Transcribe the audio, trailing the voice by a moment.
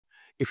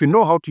If you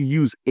know how to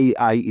use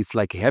AI, it's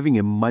like having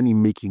a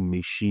money-making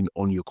machine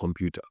on your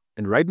computer.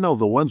 And right now,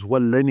 the ones who are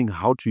learning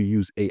how to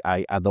use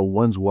AI are the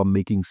ones who are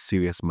making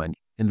serious money.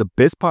 And the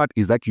best part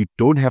is that you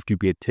don't have to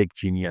be a tech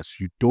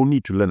genius. You don't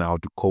need to learn how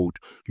to code.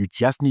 You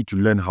just need to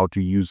learn how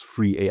to use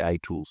free AI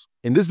tools.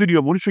 In this video,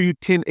 I'm going to show you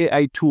 10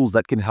 AI tools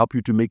that can help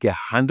you to make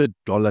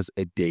 $100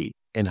 a day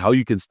and how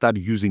you can start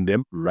using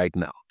them right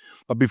now.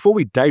 But before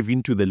we dive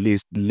into the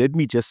list, let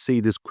me just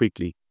say this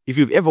quickly. If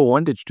you've ever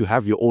wanted to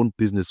have your own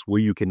business where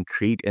you can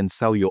create and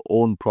sell your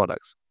own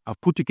products, I've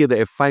put together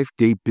a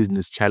 5-day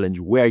business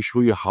challenge where I show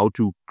you how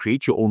to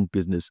create your own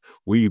business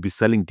where you'll be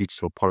selling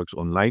digital products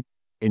online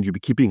and you'll be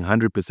keeping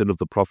 100% of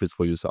the profits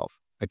for yourself.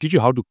 I teach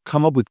you how to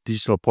come up with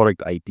digital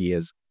product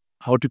ideas,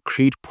 how to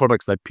create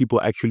products that people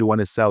actually want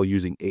to sell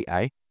using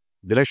AI.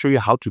 Then I show you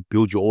how to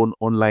build your own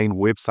online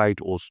website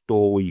or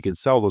store where you can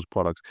sell those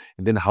products,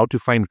 and then how to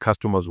find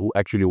customers who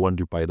actually want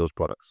to buy those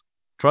products.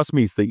 Trust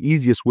me, it's the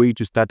easiest way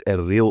to start a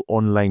real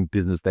online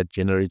business that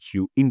generates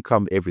you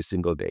income every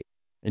single day.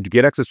 And to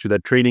get access to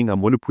that training,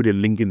 I'm going to put a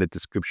link in the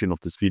description of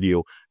this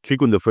video.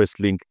 Click on the first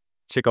link,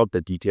 check out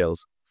the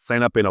details,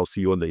 sign up, and I'll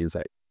see you on the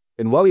inside.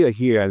 And while you're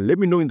here, let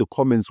me know in the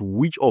comments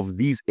which of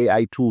these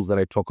AI tools that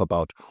I talk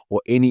about or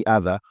any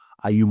other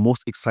are you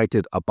most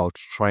excited about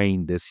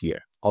trying this year.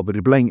 I'll be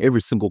replying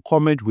every single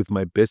comment with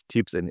my best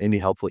tips and any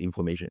helpful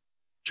information.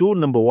 Tool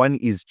number 1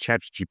 is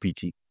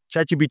ChatGPT.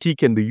 ChatGPT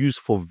can be used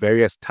for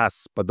various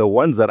tasks, but the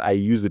ones that I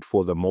use it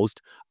for the most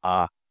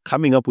are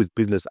coming up with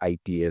business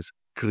ideas,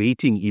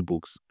 creating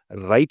ebooks,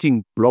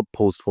 writing blog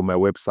posts for my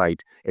website,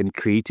 and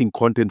creating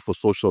content for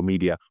social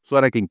media so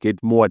that I can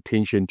get more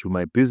attention to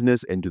my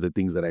business and to the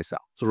things that I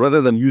sell. So rather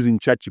than using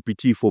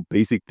ChatGPT for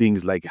basic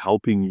things like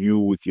helping you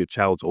with your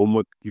child's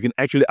homework, you can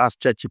actually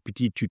ask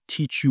ChatGPT to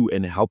teach you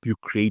and help you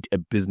create a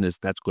business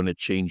that's going to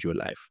change your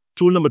life.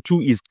 Tool number 2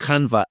 is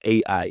Canva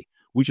AI,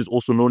 which is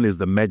also known as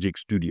the Magic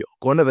Studio.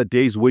 Gone are the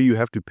days where you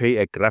have to pay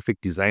a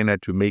graphic designer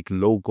to make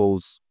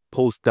logos,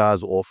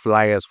 posters, or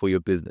flyers for your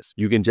business.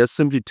 You can just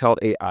simply tell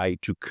AI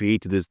to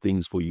create these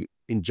things for you.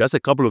 In just a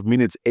couple of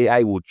minutes,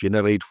 AI will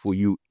generate for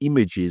you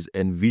images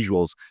and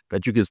visuals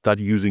that you can start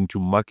using to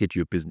market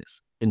your business.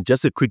 And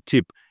just a quick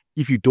tip,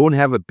 if you don't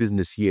have a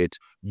business yet,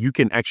 you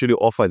can actually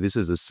offer this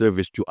as a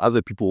service to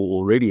other people who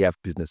already have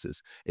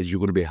businesses, as you're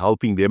going to be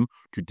helping them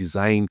to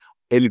design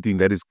anything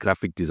that is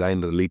graphic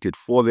design related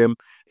for them.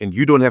 And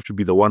you don't have to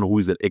be the one who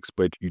is an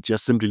expert. You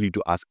just simply need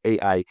to ask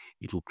AI,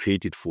 it will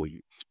create it for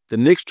you. The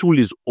next tool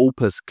is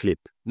OpusClip.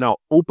 Now,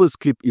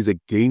 OpusClip is a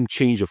game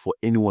changer for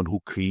anyone who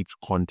creates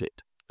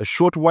content. A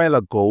short while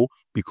ago,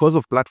 because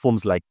of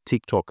platforms like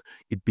TikTok,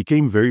 it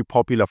became very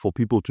popular for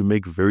people to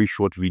make very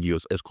short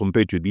videos as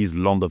compared to these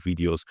longer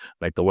videos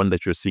like the one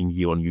that you're seeing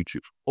here on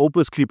YouTube.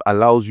 OpusClip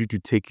allows you to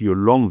take your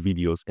long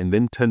videos and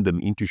then turn them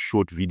into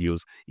short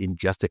videos in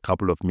just a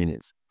couple of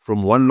minutes.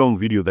 From one long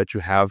video that you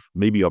have,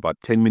 maybe about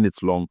 10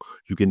 minutes long,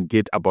 you can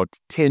get about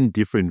 10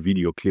 different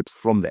video clips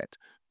from that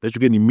you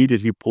can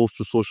immediately post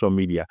to social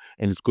media,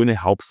 and it's going to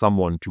help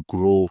someone to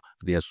grow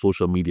their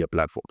social media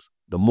platforms.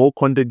 The more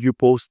content you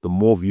post, the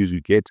more views you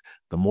get,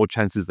 the more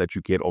chances that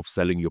you get of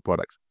selling your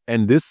products.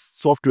 And this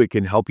software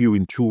can help you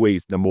in 2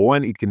 ways. Number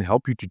 1, it can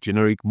help you to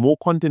generate more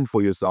content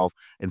for yourself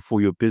and for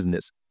your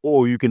business.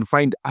 Or you can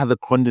find other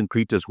content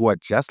creators who are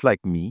just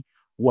like me,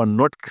 who are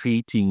not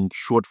creating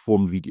short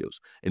form videos.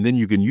 And then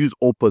you can use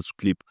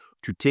OpusClip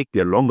to take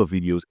their longer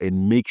videos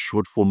and make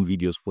short form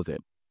videos for them.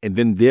 And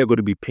then they're going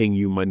to be paying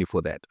you money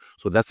for that.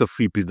 So that's a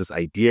free business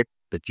idea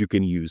that you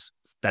can use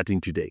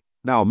starting today.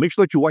 Now, make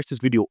sure that you watch this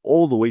video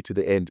all the way to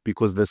the end,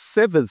 because the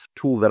 7th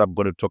tool that I'm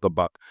going to talk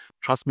about,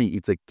 trust me,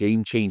 it's a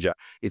game changer.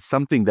 It's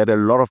something that a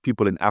lot of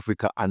people in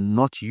Africa are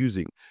not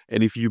using.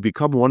 And if you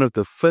become one of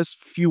the first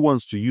few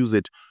ones to use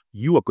it,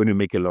 you are going to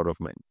make a lot of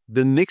money.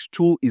 The next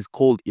tool is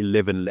called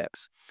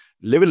ElevenLabs.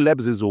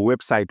 ElevenLabs is a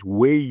website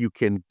where you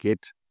can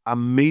get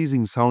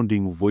amazing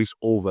sounding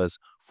voiceovers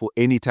for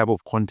any type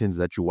of content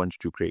that you want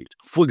to create.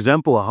 For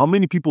example, how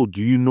many people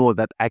do you know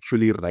that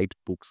actually write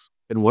books?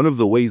 And one of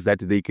the ways that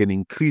they can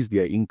increase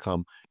their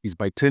income is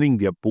by turning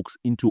their books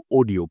into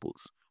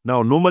audiobooks.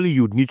 Now, normally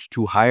you'd need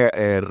to hire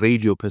a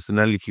radio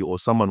personality or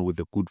someone with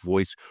a good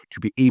voice to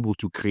be able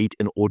to create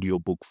an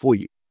audiobook for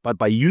you. But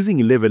by using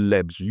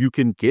ElevenLabs, you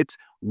can get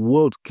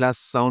world-class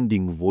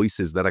sounding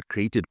voices that are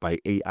created by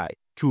AI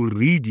to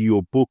read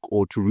your book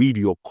or to read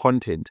your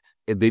content,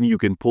 and then you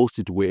can post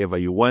it wherever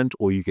you want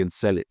or you can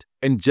sell it.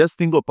 And just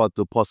think about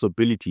the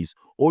possibilities.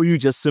 All you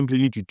just simply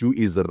need to do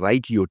is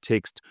write your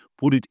text,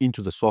 put it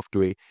into the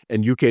software,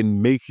 and you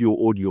can make your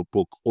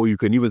audiobook, or you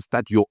can even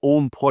start your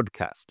own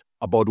podcast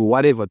about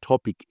whatever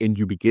topic, and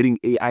you'll be getting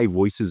AI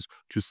voices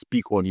to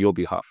speak on your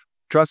behalf.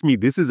 Trust me,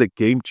 this is a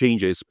game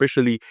changer,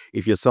 especially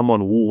if you're someone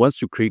who wants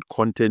to create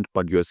content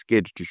but you're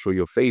scared to show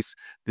your face.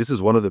 This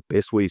is one of the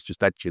best ways to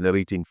start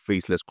generating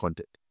faceless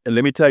content. And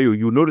let me tell you,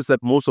 you'll notice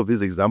that most of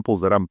these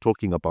examples that I'm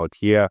talking about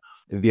here,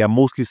 they are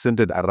mostly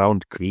centered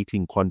around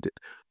creating content,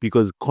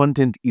 because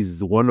content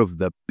is one of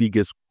the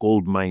biggest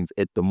gold mines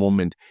at the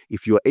moment.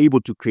 If you're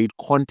able to create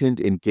content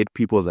and get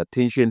people's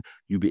attention,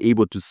 you'll be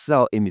able to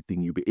sell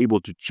anything. You'll be able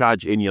to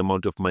charge any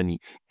amount of money.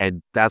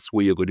 And that's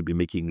where you're going to be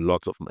making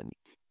lots of money.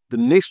 The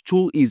next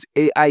tool is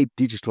AI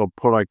digital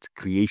product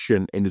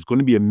creation, and it's going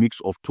to be a mix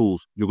of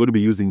tools. You're going to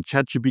be using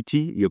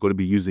ChatGPT, you're going to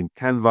be using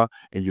Canva,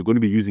 and you're going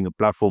to be using a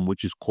platform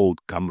which is called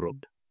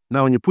Gumroad.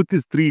 Now, when you put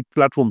these three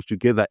platforms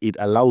together, it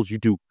allows you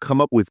to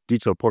come up with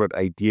digital product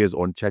ideas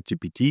on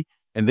ChatGPT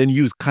and then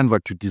use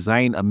Canva to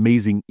design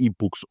amazing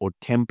ebooks or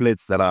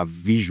templates that are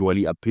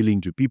visually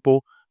appealing to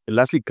people. And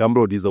lastly,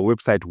 Gumroad is a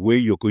website where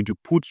you're going to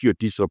put your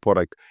digital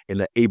product and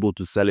are able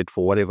to sell it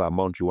for whatever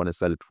amount you want to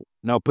sell it for.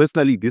 Now,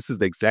 personally, this is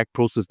the exact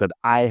process that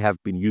I have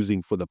been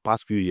using for the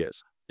past few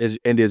years. As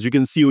you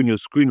can see on your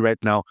screen right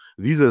now,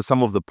 these are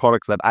some of the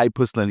products that I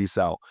personally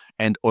sell.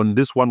 And on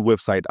this one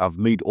website, I've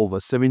made over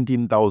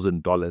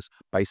 $17,000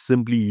 by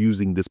simply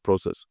using this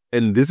process.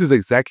 And this is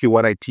exactly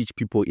what I teach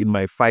people in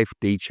my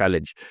 5-day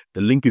challenge.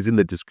 The link is in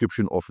the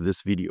description of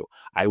this video.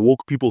 I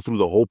walk people through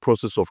the whole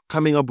process of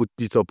coming up with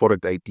digital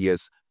product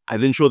ideas. I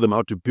then show them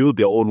how to build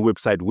their own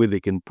website where they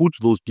can put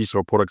those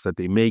digital products that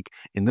they make.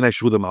 And then I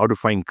show them how to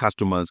find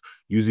customers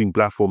using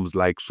platforms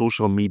like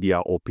social media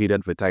or paid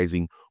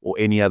advertising or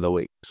any other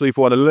way. So if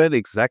you want to learn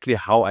exactly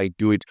how I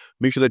do it,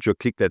 make sure that you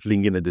click that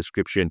link in the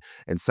description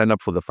and sign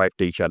up for the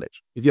 5-day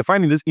challenge. If you're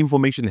finding this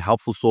information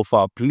helpful so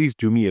far, please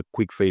do me a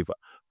quick favor.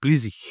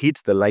 Please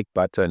hit the like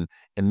button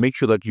and make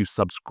sure that you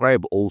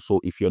subscribe also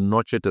if you're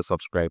not yet a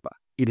subscriber.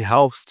 It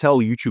helps tell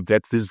YouTube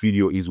that this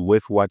video is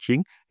worth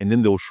watching, and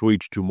then they'll show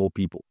it to more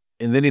people.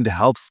 And then it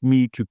helps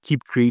me to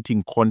keep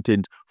creating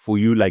content for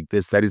you like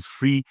this that is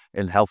free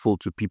and helpful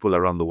to people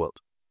around the world.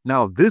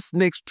 Now, this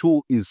next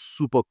tool is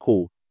super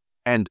cool.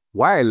 And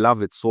why I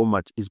love it so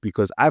much is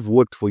because I've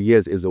worked for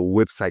years as a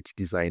website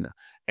designer.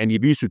 And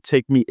it used to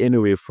take me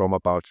anywhere from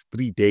about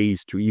 3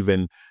 days to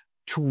even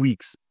 2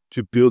 weeks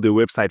to build a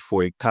website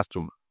for a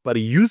customer. But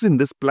using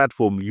this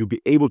platform, you'll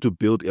be able to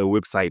build a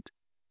website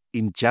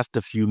in just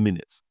a few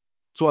minutes.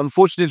 So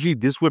unfortunately,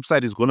 this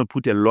website is going to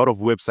put a lot of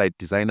website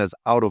designers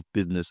out of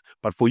business.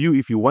 But for you,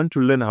 if you want to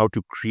learn how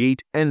to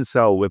create and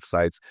sell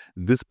websites,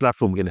 this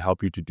platform can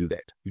help you to do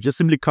that. You just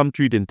simply come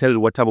to it and tell it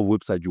what type of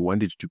website you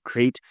want it to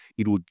create.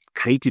 It will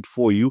create it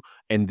for you.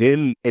 And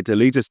then at a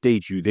later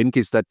stage, you then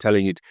can start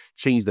telling it,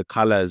 change the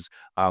colors,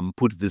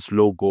 put this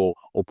logo,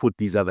 or put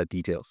these other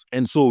details.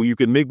 And so you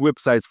can make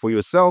websites for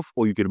yourself,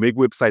 or you can make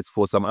websites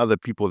for some other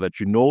people that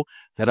you know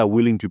that are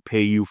willing to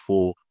pay you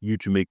for you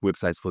to make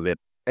websites for them.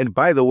 And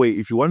by the way,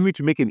 if you want me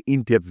to make an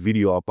in-depth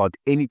video about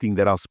anything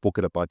that I've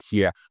spoken about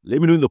here,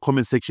 let me know in the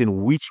comment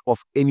section which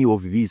of any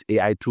of these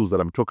AI tools that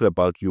I'm talking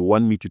about you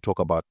want me to talk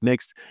about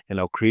next, and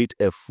I'll create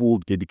a full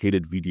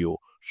dedicated video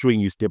showing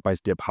you step by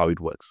step how it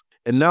works.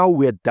 And now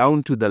we're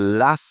down to the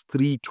last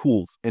 3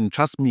 tools. And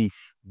trust me,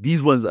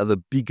 these ones are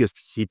the biggest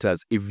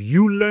hitters. If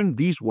you learn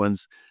these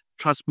ones,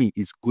 trust me,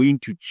 it's going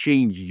to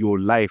change your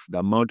life, the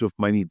amount of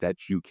money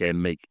that you can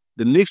make.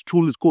 The next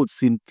tool is called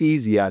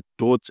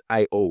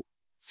Synthesia.io.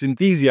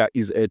 Synthesia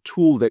is a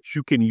tool that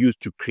you can use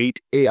to create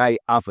AI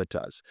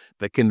avatars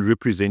that can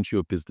represent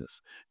your business.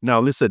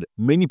 Now, listen,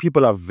 many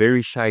people are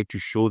very shy to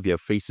show their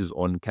faces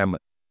on camera.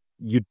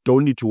 You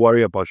don't need to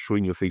worry about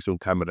showing your face on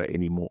camera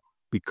anymore,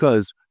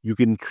 because you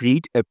can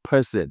create a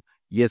person.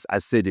 Yes, I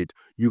said it.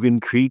 You can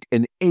create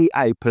an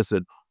AI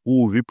person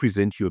who will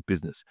represent your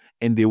business,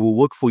 and they will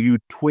work for you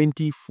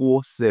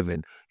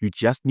 24/7. You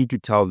just need to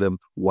tell them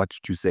what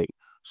to say.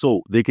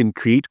 So they can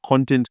create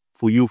content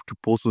for you to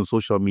post on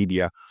social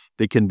media.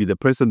 They can be the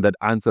person that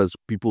answers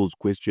people's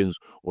questions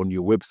on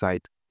your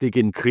website. They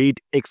can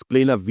create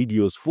explainer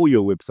videos for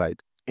your website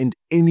and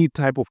any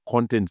type of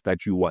content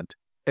that you want.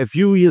 A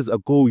few years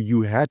ago,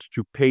 you had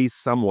to pay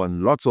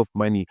someone lots of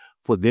money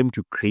for them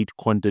to create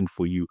content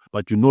for you,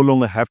 but you no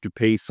longer have to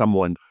pay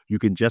someone. You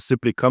can just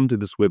simply come to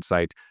this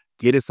website,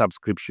 get a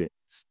subscription,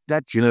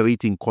 start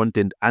generating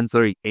content,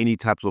 answering any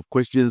types of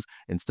questions,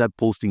 and start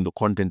posting the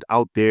content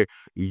out there.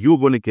 You're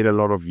going to get a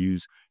lot of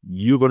views.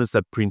 You're going to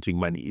start printing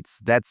money. It's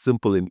that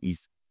simple and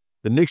easy.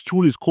 The next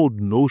tool is called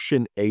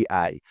Notion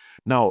AI.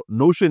 Now,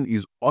 Notion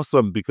is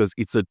awesome because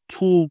it's a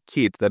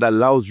toolkit that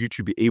allows you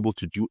to be able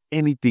to do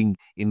anything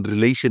in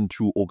relation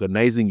to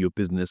organizing your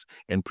business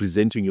and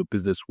presenting your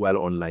business well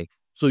online.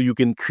 So you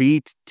can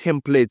create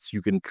templates,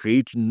 you can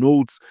create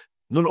notes,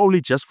 not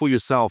only just for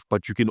yourself,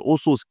 but you can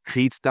also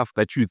create stuff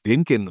that you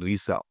then can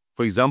resell.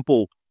 For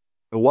example,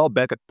 a while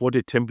back, I bought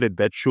a template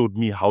that showed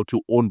me how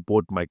to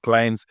onboard my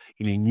clients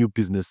in a new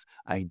business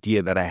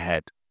idea that I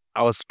had.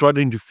 I was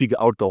struggling to figure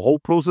out the whole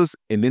process,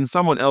 and then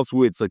someone else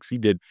who had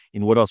succeeded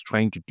in what I was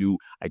trying to do,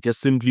 I just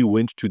simply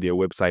went to their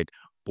website,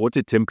 bought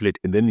a template,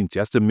 and then in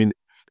just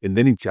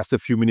a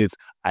few minutes,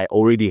 I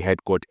already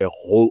had got a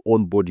whole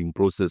onboarding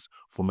process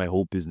for my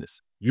whole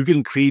business. You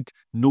can create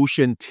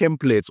Notion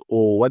templates,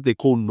 or what they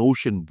call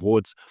Notion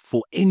boards,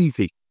 for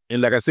anything.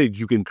 And like I said,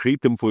 you can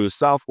create them for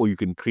yourself, or you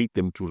can create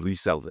them to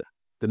resell them.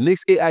 The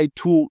next AI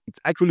tool, it's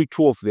actually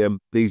two of them.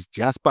 There's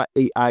Jasper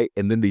AI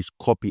and then there's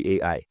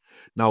Copy AI.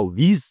 Now,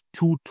 these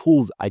two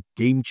tools are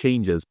game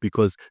changers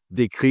because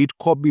they create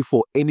copy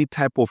for any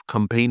type of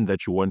campaign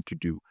that you want to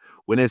do.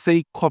 When I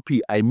say copy,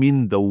 I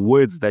mean the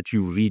words that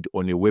you read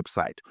on your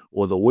website,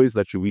 or the words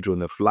that you read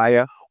on a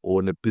flyer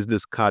or on a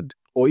business card,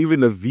 or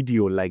even a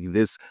video like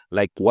this,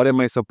 like what am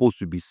I supposed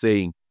to be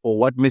saying, or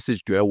what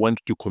message do I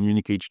want to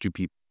communicate to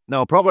people.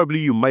 Now, probably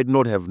you might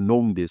not have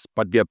known this,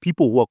 but there are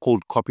people who are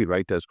called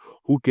copywriters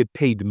who get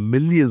paid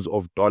millions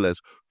of dollars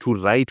to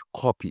write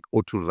copy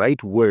or to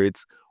write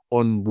words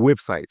on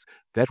websites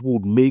that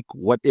would make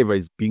whatever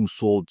is being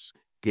sold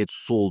get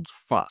sold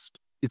fast.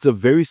 It's a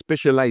very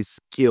specialized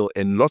skill,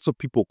 and lots of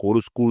people go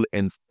to school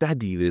and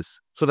study this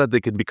so that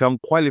they can become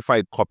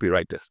qualified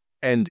copywriters.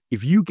 And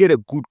if you get a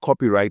good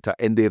copywriter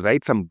and they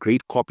write some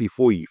great copy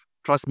for you,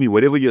 trust me,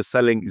 whatever you're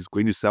selling is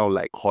going to sell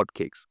like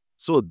hotcakes.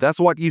 So that's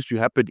what used to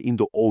happen in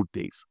the old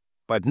days.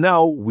 But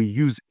now we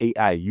use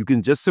AI. You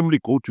can just simply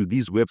go to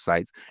these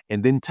websites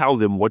and then tell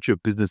them what your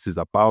business is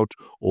about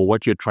or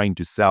what you're trying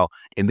to sell.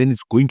 And then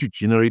it's going to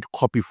generate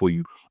copy for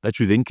you that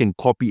you then can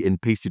copy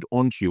and paste it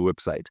onto your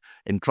website.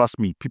 And trust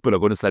me, people are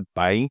going to start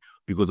buying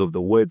because of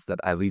the words that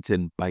are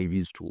written by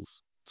these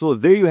tools. So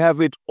there you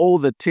have it, all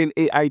the 10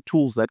 AI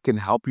tools that can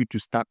help you to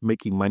start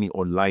making money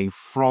online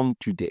from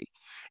today.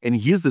 And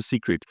here's the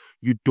secret.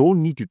 You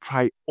don't need to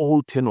try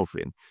all 10 of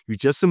them. You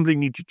just simply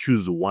need to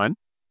choose one,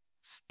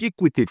 stick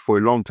with it for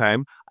a long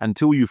time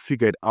until you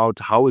figure out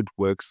how it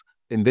works,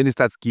 and then it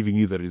starts giving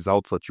you the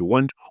results that you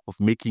want of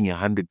making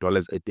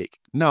 $100 a day.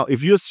 Now,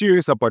 if you're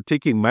serious about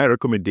taking my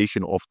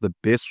recommendation of the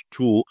best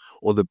tool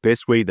or the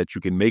best way that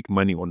you can make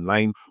money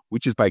online,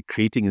 which is by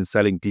creating and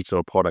selling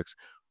digital products,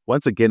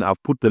 once again,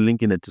 I've put the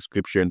link in the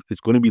description. It's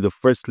going to be the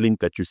first link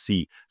that you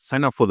see.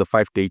 Sign up for the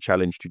 5-day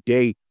challenge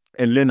today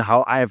and learn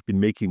how I have been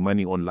making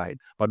money online.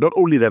 But not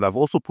only that, I've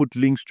also put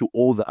links to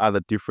all the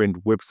other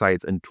different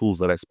websites and tools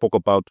that I spoke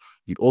about.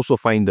 You'd also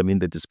find them in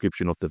the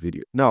description of the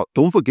video. Now,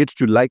 don't forget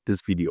to like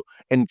this video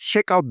and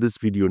check out this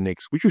video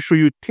next, which will show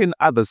you 10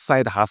 other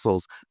side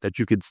hustles that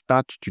you can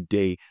start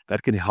today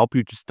that can help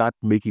you to start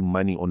making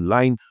money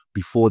online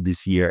before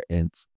this year ends.